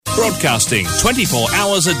Broadcasting 24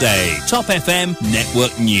 hours a day. Top FM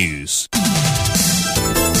Network News.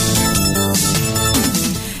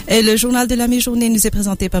 Et le journal de la mi-journée nous est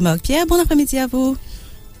présenté par Marc Pierre. Bon après-midi à vous.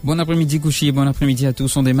 Bon après-midi Kouchi, bon après-midi à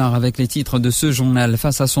tous. On démarre avec les titres de ce journal.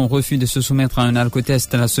 Face à son refus de se soumettre à un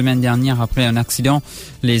alcotest la semaine dernière après un accident,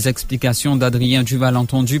 les explications d'Adrien Duval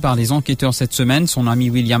entendues par les enquêteurs cette semaine, son ami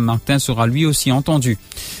William Martin sera lui aussi entendu.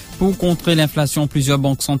 Pour contrer l'inflation, plusieurs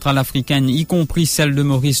banques centrales africaines, y compris celle de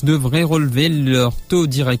Maurice, devraient relever leur taux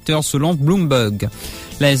directeur selon Bloomberg.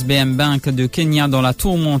 La SBM Bank de Kenya dans la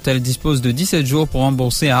tourmente, elle dispose de 17 jours pour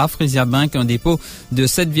rembourser à Afrexia Bank un dépôt de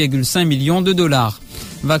 7,5 millions de dollars.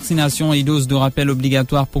 Vaccination et doses de rappel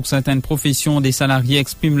obligatoires pour certaines professions. Des salariés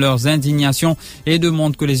expriment leurs indignations et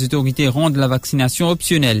demandent que les autorités rendent la vaccination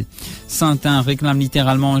optionnelle. Saint-Un réclame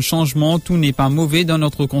littéralement un changement. Tout n'est pas mauvais dans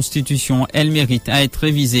notre constitution. Elle mérite à être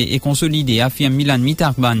révisée et consolidée, affirme Milan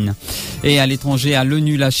Mitarban. Et à l'étranger, à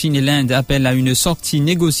l'ONU, la Chine et l'Inde appellent à une sortie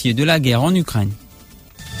négociée de la guerre en Ukraine.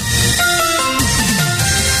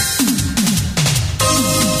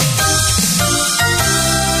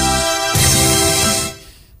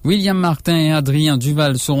 William Martin et Adrien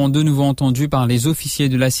Duval seront de nouveau entendus par les officiers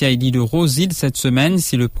de la CID de Rose-Île cette semaine.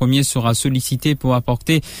 Si le premier sera sollicité pour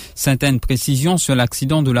apporter certaines précisions sur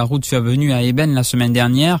l'accident de la route survenu à Eben la semaine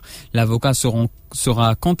dernière, l'avocat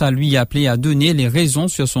sera quant à lui appelé à donner les raisons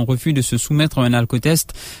sur son refus de se soumettre à un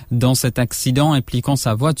alcotest dans cet accident impliquant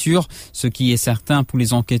sa voiture. Ce qui est certain pour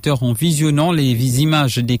les enquêteurs en visionnant les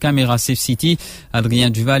images des caméras Safe City, Adrien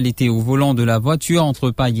Duval était au volant de la voiture entre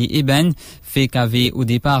Paille et Eben, fait qu'avait au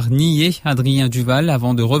départ nié Adrien Duval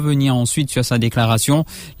avant de revenir ensuite sur sa déclaration.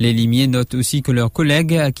 Les limiers notent aussi que leurs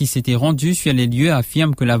collègues qui s'étaient rendus sur les lieux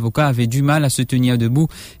affirment que l'avocat avait du mal à se tenir debout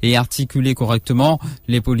et articuler correctement.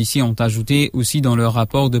 Les policiers ont ajouté aussi dans leur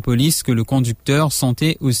rapport de police que le conducteur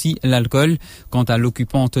sentait aussi l'alcool. Quant à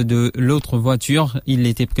l'occupante de l'autre voiture, il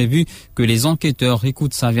était prévu que les enquêteurs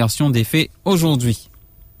écoutent sa version des faits aujourd'hui.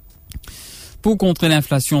 Pour contrer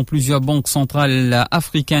l'inflation, plusieurs banques centrales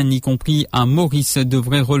africaines, y compris à Maurice,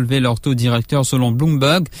 devraient relever leur taux directeur selon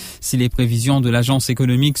Bloomberg. Si les prévisions de l'agence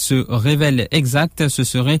économique se révèlent exactes, ce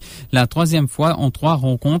serait la troisième fois en 3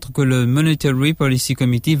 rencontres que le Monetary Policy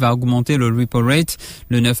Committee va augmenter le repo rate.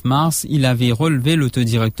 Le 9 mars, il avait relevé le taux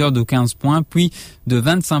directeur de 15 points, puis de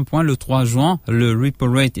 25 points le 3 juin. Le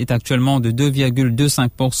repo rate est actuellement de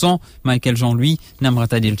 2,25%. Michael Jean-Louis,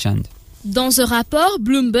 Namrata Dilchand. Dans un rapport,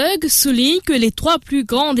 Bloomberg souligne que les 3 plus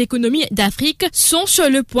grandes économies d'Afrique sont sur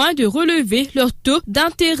le point de relever leur taux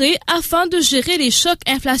d'intérêt afin de gérer les chocs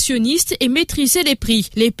inflationnistes et maîtriser les prix.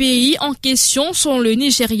 Les pays en question sont le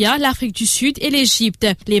Nigeria, l'Afrique du Sud et l'Égypte.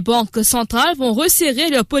 Les banques centrales vont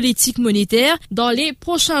resserrer leur politique monétaire dans les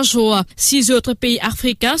prochains jours. 6 autres pays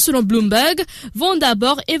africains, selon Bloomberg, vont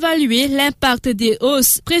d'abord évaluer l'impact des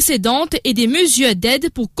hausses précédentes et des mesures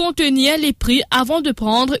d'aide pour contenir les prix avant de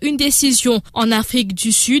prendre une décision. En Afrique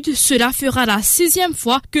du Sud, cela fera la 6e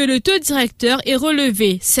fois que le taux directeur est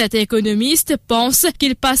relevé. Certains économistes pensent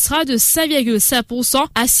qu'il passera de 5,5%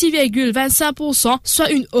 à 6,25%,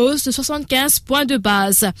 soit une hausse de 75 points de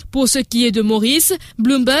base. Pour ce qui est de Maurice,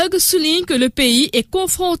 Bloomberg souligne que le pays est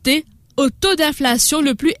confronté au taux d'inflation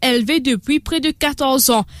le plus élevé depuis près de 14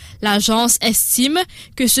 ans. L'agence estime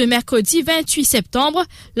que ce mercredi 28 septembre,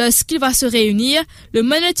 lorsqu'il va se réunir, le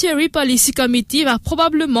Monetary Policy Committee va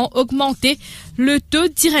probablement augmenter le taux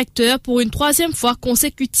directeur pour une 3e fois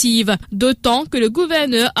consécutive. D'autant que le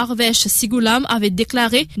gouverneur Arvesh Sigulam avait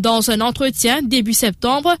déclaré dans un entretien début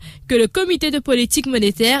septembre que le comité de politique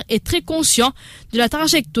monétaire est très conscient de la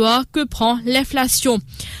trajectoire que prend l'inflation.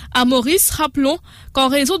 À Maurice, rappelons qu'en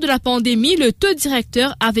raison de la pandémie, le taux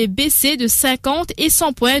directeur avait baissé de 50 et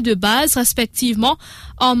 100 points de base respectivement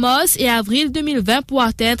en mars et avril 2020 pour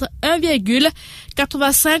atteindre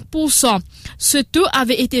 1,85%. Ce taux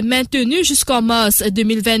avait été maintenu jusqu'en mars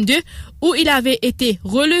 2022 où il avait été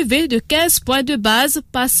relevé de 15 points de base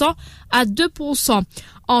passant à 2%.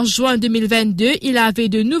 En juin 2022, il avait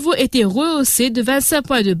de nouveau été rehaussé de 25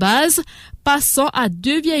 points de base passant à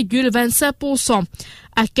 2,25%.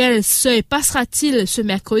 À quel seuil passera-t-il ce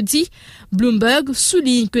mercredi? Bloomberg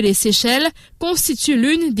souligne que les Seychelles constituent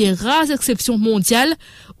l'une des rares exceptions mondiales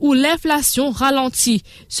où l'inflation ralentit,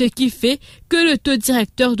 ce qui fait que le taux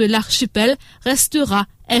directeur de l'archipel restera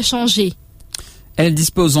inchangé. Elle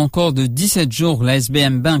dispose encore de 17 jours. La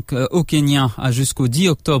SBM Bank au Kenya a jusqu'au 10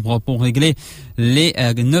 octobre pour régler les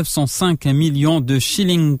 905 millions de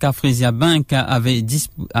shillings qu'Afrexia Bank avait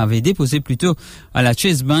déposé plutôt à la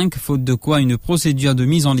Chase Bank, faute de quoi une procédure de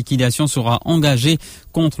mise en liquidation sera engagée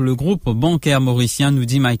contre le groupe bancaire mauricien, nous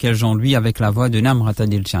dit Michael Jean-Louis avec la voix de Namrata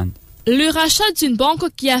Dilchand. Le rachat d'une banque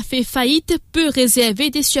qui a fait faillite peut réserver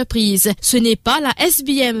des surprises. Ce n'est pas la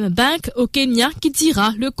SBM Bank au Kenya qui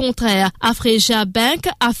dira le contraire. Afrexia Bank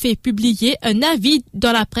a fait publier un avis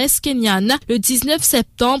dans la presse kenyane le 19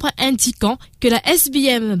 septembre indiquant que la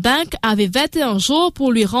SBM Bank avait 21 jours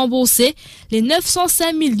pour lui rembourser les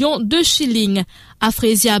 905 millions de shillings.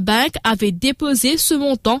 Afrexia Bank avait déposé ce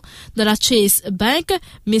montant dans la Chase Bank,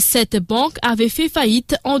 mais cette banque avait fait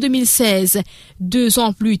faillite en 2016. 2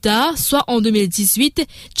 ans plus tard, soit en 2018,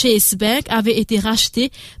 Chase Bank avait été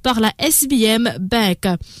rachetée par la SBM Bank.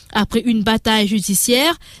 Après une bataille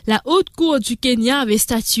judiciaire, la Haute Cour du Kenya avait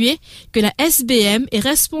statué que la SBM est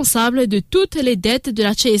responsable de toutes les dettes de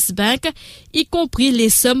la Chase Bank, y compris les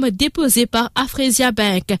sommes déposées par Afrexia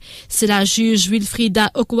Bank. C'est la juge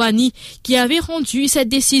Wilfrida Okwani qui avait rendu cette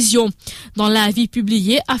décision. Dans l'avis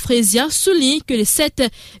publié, Afrexia souligne que les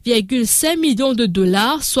 7,5 millions de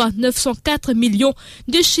dollars, soit 904 millions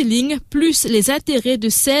de shillings, plus les intérêts de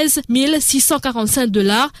 16 645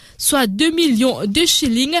 dollars, soit 2 millions de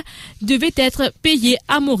shillings, devaient être payés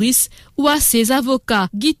à Maurice ou à ses avocats,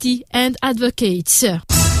 Gitty and Advocates.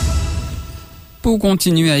 Pour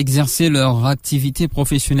continuer à exercer leur activité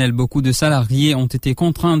professionnelle, beaucoup de salariés ont été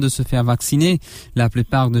contraints de se faire vacciner. La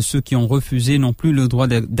plupart de ceux qui ont refusé n'ont plus le droit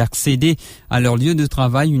d'accéder à leur lieu de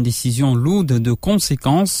travail, une décision lourde de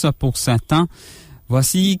conséquences pour certains.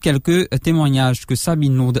 Voici quelques témoignages que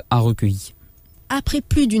Sabine Lourde a recueillis. Après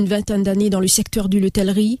plus d'une vingtaine d'années dans le secteur de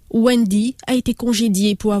l'hôtellerie, Wendy a été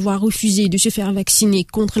congédiée pour avoir refusé de se faire vacciner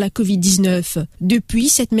contre la Covid-19. Depuis,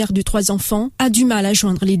 cette mère de 3 enfants a du mal à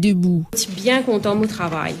joindre les deux bouts. Je suis bien content de mon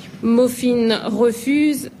travail. Mofine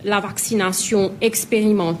refuse la vaccination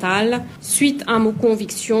expérimentale suite à mes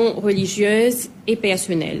convictions religieuses et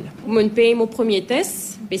personnelles. Je paye mon premier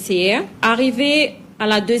test, PCR. Arrivé à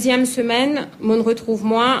la 2e semaine, je retrouve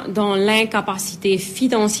moi dans l'incapacité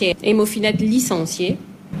financière et je finis d'être licenciée.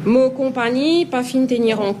 Mon compagnie pas fin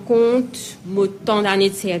tenir en compte mon temps d'années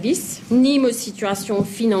de service, ni ma situation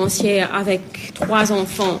financière avec 3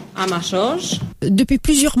 enfants à ma charge. Depuis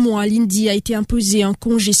plusieurs mois, Lindy a été imposée un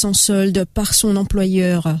congé sans solde par son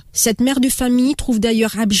employeur. Cette mère de famille trouve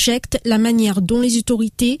d'ailleurs abjecte la manière dont les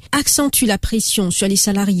autorités accentuent la pression sur les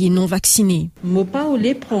salariés non vaccinés. Moi pas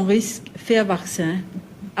voulu prendre risque faire vaccin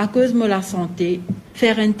à cause de la santé.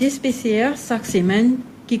 Faire un test PCR chaque semaine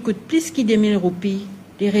qui coûte plus que 2000 roupies.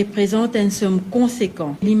 Il représente une somme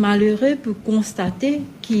conséquente. Les malheureux peuvent constater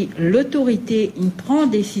que l'autorité prend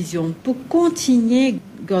décision pour continuer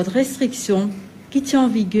les restrictions qui sont en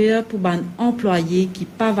vigueur pour les employés qui ne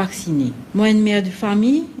sont pas vaccinés. Moi, une mère de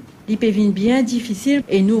famille, il peut être bien difficile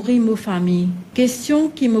et nourrir ma famille. Question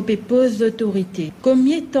qui me pose l'autorité.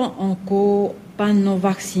 Combien de temps encore pas non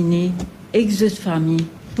vaccinés exercent famille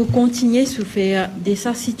pour continuer à souffrir de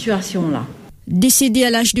cette situation-là? Décédé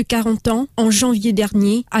à l'âge de 40 ans, en janvier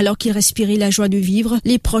dernier, alors qu'il respirait la joie de vivre,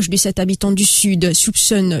 les proches de cet habitant du Sud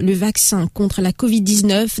soupçonnent le vaccin contre la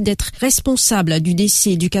Covid-19 d'être responsable du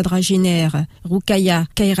décès du quadragénaire. Rukaya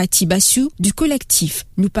Kairati Bassou, du collectif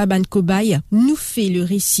Nupaban Kobaye, nous fait le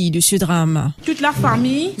récit de ce drame. Toute la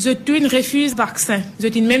famille, je refuse le vaccin. Je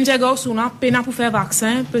suis même diagnostic sur la peine pour faire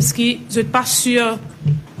vaccin parce que je suis pas sûr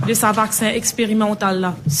de ce vaccin expérimental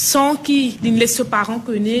là. Sans qu'ils laissent parents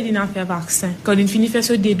connaître, ils n'ont fait vaccin. Quand ils finissent faire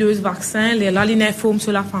ce D2 vaccin, là, ils informent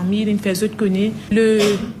sur la famille, ils font ce connaître. Le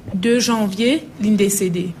 2 janvier, ils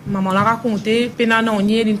décédé. Maman l'a raconté,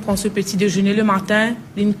 pénanonier, ils prend ce petit déjeuner le matin,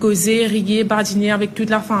 ils causent, riguer, badiner avec toute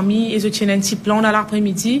la famille et je tiens un petit plan dans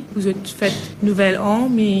l'après-midi. Vous faites nouvelle an,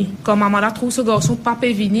 mais quand maman la trouve ce garçon pas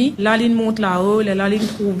pévini, là, ils montent là-haut, là, ils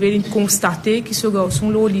trouvent, ils constatent que ce garçon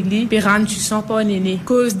là, Lili, péran, tu sens pas un aîné.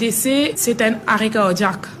 Cause décès, c'est un arrêt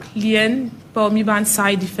cardiaque. Lien parmi les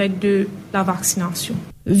side effects de la vaccination.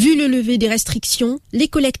 Vu le lever des restrictions, les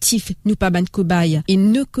collectifs Nupaban Kobaye et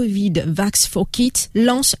No Covid Vax for Kids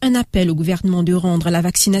lancent un appel au gouvernement de rendre la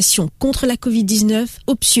vaccination contre la Covid-19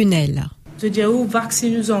 optionnelle. Je dis où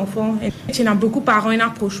vacciner nos enfants. Il y a beaucoup de parents qui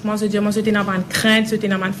approchent moi. Je dis moi, je suis dans une crainte, je suis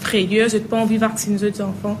dans une frayeur, je n'ai pas envie de vacciner nos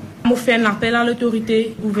enfants. Je fais un appel à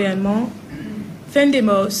l'autorité, au gouvernement. Fais une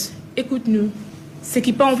démarche, écoute-nous. Ceux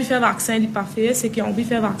qui n'ont pas envie de faire vaccin, ils ne pas faire. Ceux qui ont envie de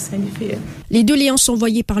faire vaccin, ils faire. Les doléances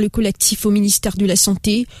envoyées par le collectif au ministère de la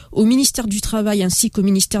Santé, au ministère du Travail ainsi qu'au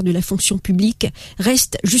ministère de la Fonction publique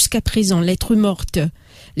restent jusqu'à présent lettres mortes.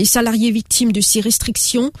 Les salariés victimes de ces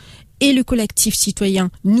restrictions et le collectif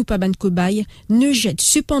citoyen Nupaban Kobaye ne jettent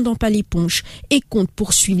cependant pas l'éponge et comptent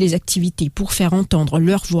poursuivre les activités pour faire entendre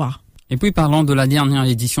leur voix. Et puis parlons de la dernière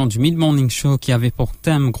édition du Mid Morning Show qui avait pour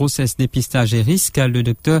thème grossesse, dépistage et risque. Le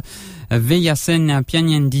docteur Veyasen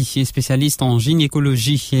Pianyandi, spécialiste en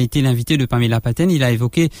gynécologie, a été l'invité de Pamela Patten. Il a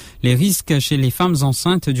évoqué les risques chez les femmes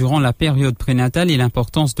enceintes durant la période prénatale et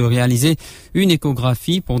l'importance de réaliser une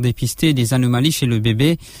échographie pour dépister des anomalies chez le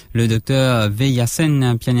bébé. Le docteur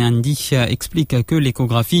Veyasen Pianyandi explique que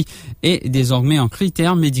l'échographie est désormais un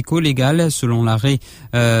critère médico-légal selon l'arrêt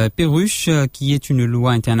Perruche, qui est une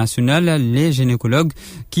loi internationale. Les gynécologues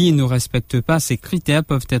qui ne respectent pas ces critères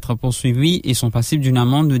peuvent être poursuivis et sont passibles d'une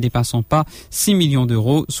amende ne dépassant pas 6 millions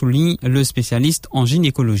d'euros, souligne le spécialiste en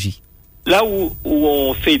gynécologie. Là où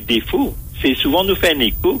on fait défaut, c'est souvent nous faire un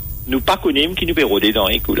écho, nous pas connaissons qui nous peut rôder dans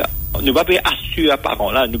l'écho là. Nous pas assurer à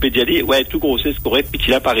parents là, nous peut dire ouais tout grossesse correct, petit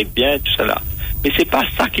là paraît bien, tout ça là. Mais c'est pas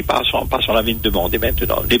ça qui passe sur la mine demandée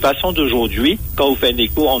maintenant. Les patients d'aujourd'hui, quand vous faites un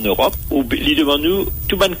écho en Europe, ils demandent nous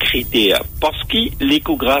tout bon critère. Parce que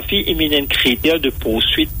l'échographie est un critère de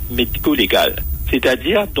poursuite médico-légale.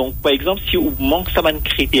 C'est-à-dire, donc, par exemple, si vous manquez ça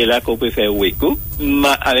critère-là qu'on peut faire au écho,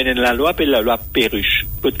 avec la loi appelle la loi Perruche.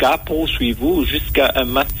 Votre cas poursuivez-vous jusqu'à un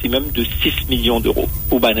maximum de 6 millions d'euros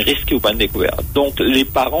pour un risque ou une découverte. Donc, les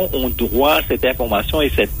parents ont droit à cette information et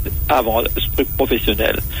cette truc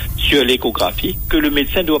professionnel sur l'échographie que le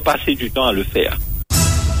médecin doit passer du temps à le faire.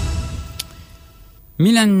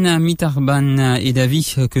 Milan Mitterban est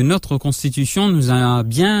d'avis que notre constitution nous a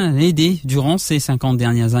bien aidés durant ces 50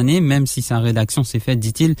 dernières années, même si sa rédaction s'est faite,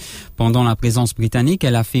 dit-il, pendant la présence britannique.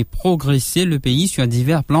 Elle a fait progresser le pays sur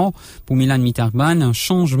divers plans. Pour Milan Mitterban, un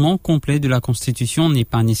changement complet de la constitution n'est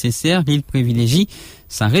pas nécessaire. Il privilégie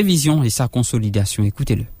sa révision et sa consolidation.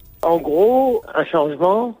 Écoutez-le. En gros, un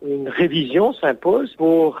changement, une révision s'impose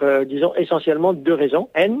pour, disons, essentiellement 2 raisons.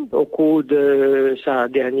 Au cours de sa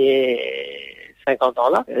dernière 50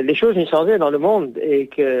 ans-là, les choses ont changé dans le monde et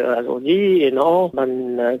qu'aujourd'hui, et non,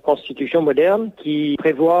 une constitution moderne qui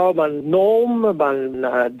prévoit une norme,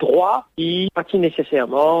 un droit qui pas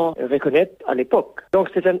nécessairement reconnaître à l'époque. Donc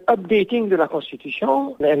c'est un updating de la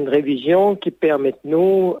constitution, une révision qui permet de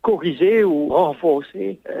nous corriger ou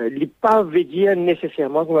renforcer. Il pas veut dire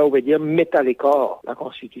nécessairement qu'on va dire mettre à l'écart la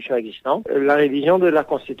constitution existante. La révision de la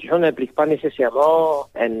constitution n'implique pas nécessairement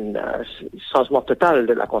un changement total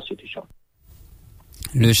de la constitution.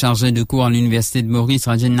 Le chargé de cours à l'université de Maurice,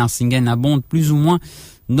 Rajen Narsingen, abonde plus ou moins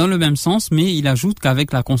dans le même sens, mais il ajoute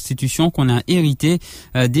qu'avec la constitution qu'on a héritée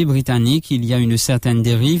des Britanniques, il y a une certaine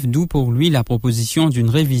dérive, d'où pour lui la proposition d'une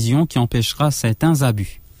révision qui empêchera certains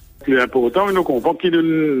abus. Il est important de nous comprendre qu'il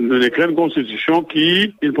nous écrit une constitution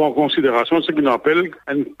qui prend en considération ce qu'on appelle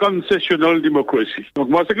une concessional democracy. Donc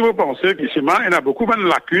moi, ce que je pense, c'est qu'ici, il y a beaucoup de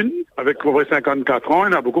lacunes, avec près 54 ans,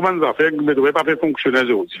 il y a beaucoup d'affaires qui ne devraient pas faire fonctionner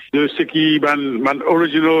aujourd'hui. De ce qui est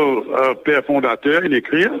original père fondateur, il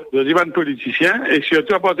écrit, je dis politicien, et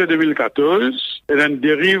surtout à partir de 2014, il y a une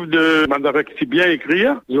dérive de affaires qui bien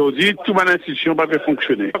écrire, aujourd'hui, toute ma institution va faire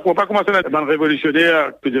fonctionner. On ne va pas commencer à être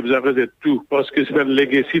révolutionnaire, que je vous arrête tout, parce que c'est un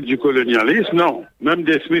legacy du colonialisme, non. Même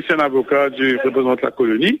Des Smith, un avocat qui représente la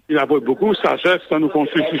colonie, il a beaucoup de sagesse dans nos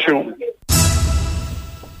constitutions.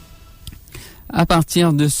 À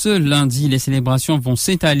partir de ce lundi, les célébrations vont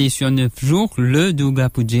s'étaler sur 9 jours. Le Durga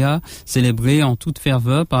Puja, célébré en toute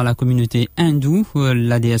ferveur par la communauté hindoue,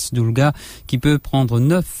 la déesse Durga, qui peut prendre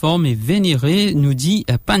 9 formes et vénérée, nous dit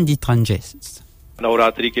Pandit Ranjes.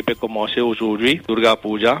 Navratri qui peut commencer aujourd'hui, Durga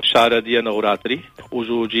Puja, Sharadiya Navratri.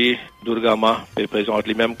 Aujourd'hui, Durga Ma présente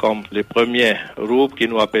lui-même comme le premier roube qui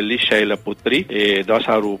nous appelle Shaila Putri. Et dans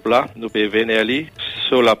sa roube-là, nous pouvons vénérer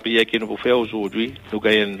sur la prière qu'il nous fait aujourd'hui. Nous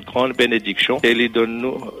gagnons une grande bénédiction et lui donne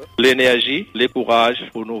nous l'énergie, le courage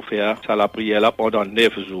pour nous faire ça la prière-là pendant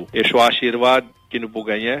 9 jours. Et choix Ashirvad qui nous peut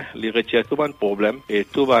gagner, les retire tout un problème et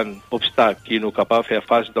tout un obstacle qui nous capable de faire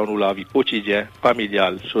face dans la vie quotidienne,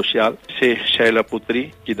 familiale, sociale. C'est Shaila Putri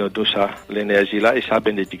qui nous donne ça, l'énergie-là et sa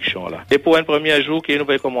bénédiction-là. Et pour un premier jour qui nous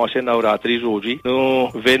va commencer Navratri aujourd'hui, nous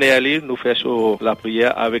venons aller, nous faisons la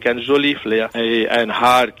prière avec un joli flair et un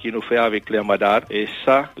har qui nous fait avec les madar et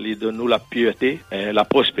ça, lui donne nous la pureté et la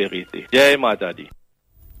prospérité. Jai Matadi.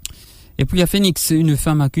 Et puis à Phoenix, une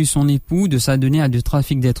femme accuse son époux de s'adonner à du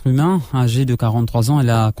trafic d'êtres humains. Âgée de 43 ans,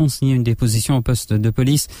 elle a consigné une déposition au poste de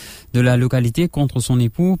police de la localité contre son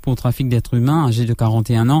époux pour trafic d'êtres humains. Âgé de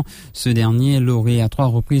 41 ans, ce dernier l'aurait à 3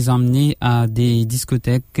 reprises emmené à des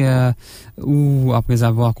discothèques où, après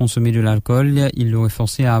avoir consommé de l'alcool, il l'aurait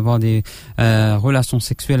forcé à avoir des relations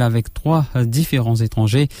sexuelles avec 3 différents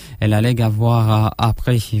étrangers. Elle allègue avoir,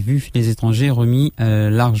 après vu les étrangers, remis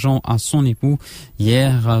l'argent à son époux.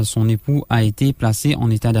 Hier, son époux a été placé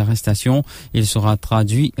en état d'arrestation. Il sera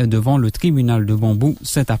traduit devant le tribunal de Bambou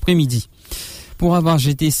cet après-midi. pour avoir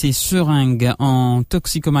jeté ses seringues en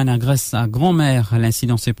toxicomane agresse sa grand-mère.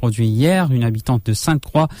 L'incident s'est produit hier. Une habitante de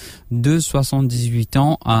Sainte-Croix de 78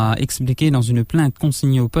 ans a expliqué dans une plainte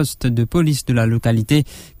consignée au poste de police de la localité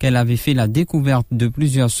qu'elle avait fait la découverte de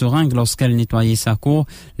plusieurs seringues lorsqu'elle nettoyait sa cour.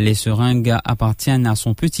 Les seringues appartiennent à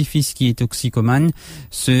son petit-fils qui est toxicomane.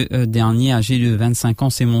 Ce dernier, âgé de 25 ans,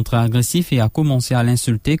 s'est montré agressif et a commencé à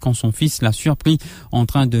l'insulter quand son fils l'a surpris en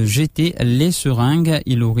train de jeter les seringues.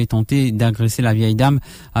 Il aurait tenté d'agresser la vieille dame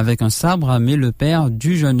avec un sabre, mais le père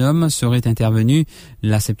du jeune homme serait intervenu.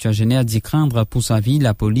 La septuagénaire dit craindre pour sa vie.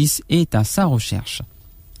 La police est à sa recherche.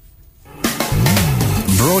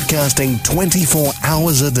 Broadcasting 24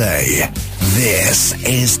 hours a day. This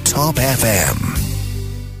is Top FM.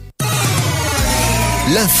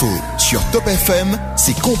 L'info sur Top FM,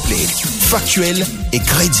 c'est complet, factuel et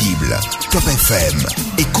crédible. Top FM,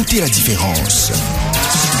 écoutez la différence.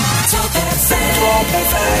 Top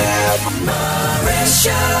FM,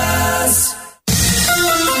 Mauritius.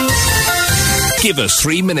 Give us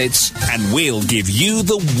 3 minutes and we'll give you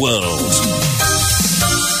the world.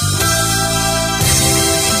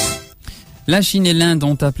 La Chine et l'Inde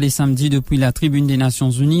ont appelé samedi depuis la tribune des Nations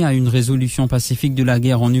Unies à une résolution pacifique de la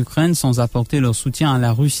guerre en Ukraine sans apporter leur soutien à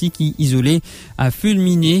la Russie qui, isolée, a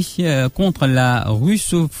fulminé contre la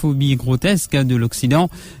russophobie grotesque de l'Occident.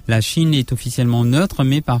 La Chine est officiellement neutre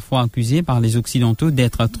mais parfois accusée par les Occidentaux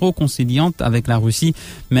d'être trop conciliante avec la Russie,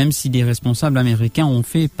 même si des responsables américains ont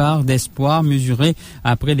fait part d'espoir mesuré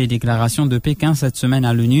après les déclarations de Pékin cette semaine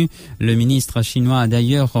à l'ONU. Le ministre chinois a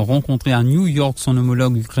d'ailleurs rencontré à New York son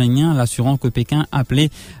homologue ukrainien, l'assurant que Pékin appelait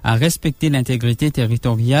à respecter l'intégrité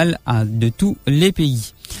territoriale de tous les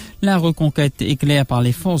pays. La reconquête éclair par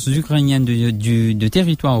les forces ukrainiennes de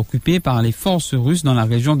territoires occupés par les forces russes dans la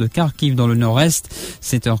région de Kharkiv dans le nord-est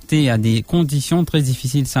s'est heurté à des conditions très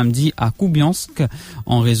difficiles samedi à Kupiansk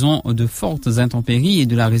en raison de fortes intempéries et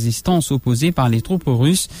de la résistance opposée par les troupes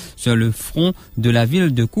russes sur le front de la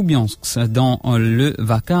ville de Kupiansk. Dans le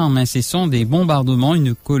vacarme incessant des bombardements,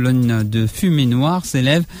 une colonne de fumée noire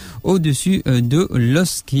s'élève au-dessus de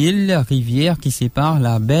l'Oskil, rivière qui sépare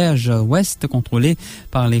la berge ouest contrôlée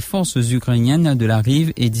par les forces ukrainiennes de la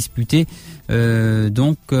rive et disputée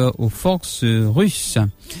aux forces russes.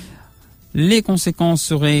 Les conséquences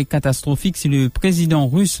seraient catastrophiques si le président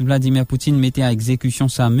russe Vladimir Poutine mettait à exécution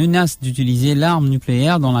sa menace d'utiliser l'arme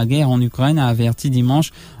nucléaire dans la guerre en Ukraine, a averti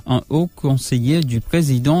dimanche un haut conseiller du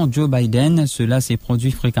président Joe Biden. Cela s'est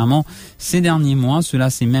produit fréquemment ces derniers mois. Cela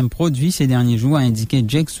s'est même produit ces derniers jours, a indiqué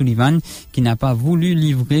Jake Sullivan, qui n'a pas voulu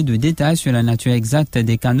livrer de détails sur la nature exacte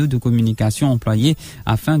des canaux de communication employés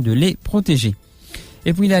afin de les protéger.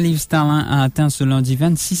 Et puis la livre sterling a atteint ce lundi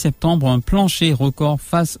 26 septembre un plancher record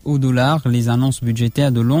face au dollar. Les annonces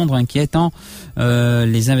budgétaires de Londres inquiétant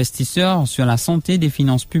les investisseurs sur la santé des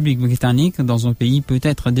finances publiques britanniques dans un pays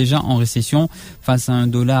peut-être déjà en récession face à un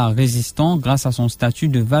dollar résistant grâce à son statut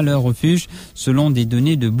de valeur refuge selon des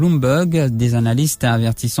données de Bloomberg, des analystes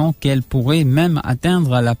avertissant qu'elle pourrait même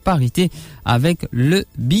atteindre la parité avec le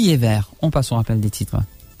billet vert. On passe au rappel des titres.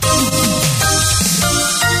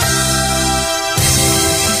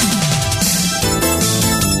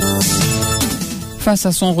 Face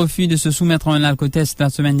à son refus de se soumettre à un alcotest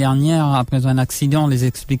la semaine dernière après un accident, les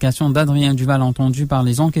explications d'Adrien Duval entendues par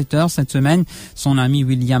les enquêteurs cette semaine, son ami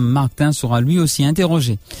William Martin sera lui aussi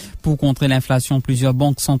interrogé. Pour contrer l'inflation, plusieurs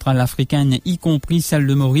banques centrales africaines, y compris celle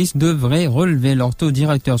de Maurice, devraient relever leur taux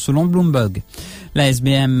directeur selon Bloomberg. La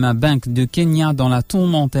SBM Bank de Kenya dans la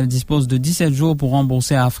tourmente, elle dispose de 17 jours pour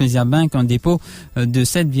rembourser à Afrexia Bank un dépôt de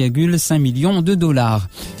 7,5 millions de dollars.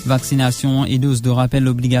 Vaccination et doses de rappel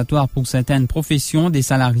obligatoires pour certaines professions. Des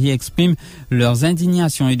salariés expriment leurs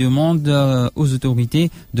indignations et demandent aux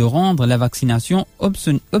autorités de rendre la vaccination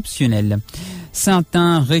optionnelle.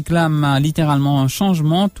 Certains réclament littéralement un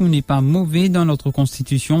changement. Tout n'est pas mauvais dans notre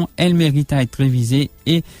constitution. Elle mérite à être révisée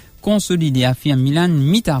et consolidée, affirme Milan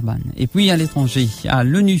Mitterrand. Et puis à l'étranger, à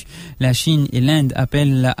l'ONU, la Chine et l'Inde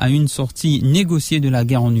appellent à une sortie négociée de la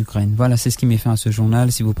guerre en Ukraine. Voilà, c'est ce qui met fin à ce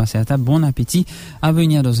journal. Si vous passez à table, bon appétit. À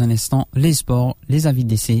venir dans un instant, les sports, les avis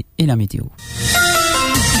d'essai et la météo.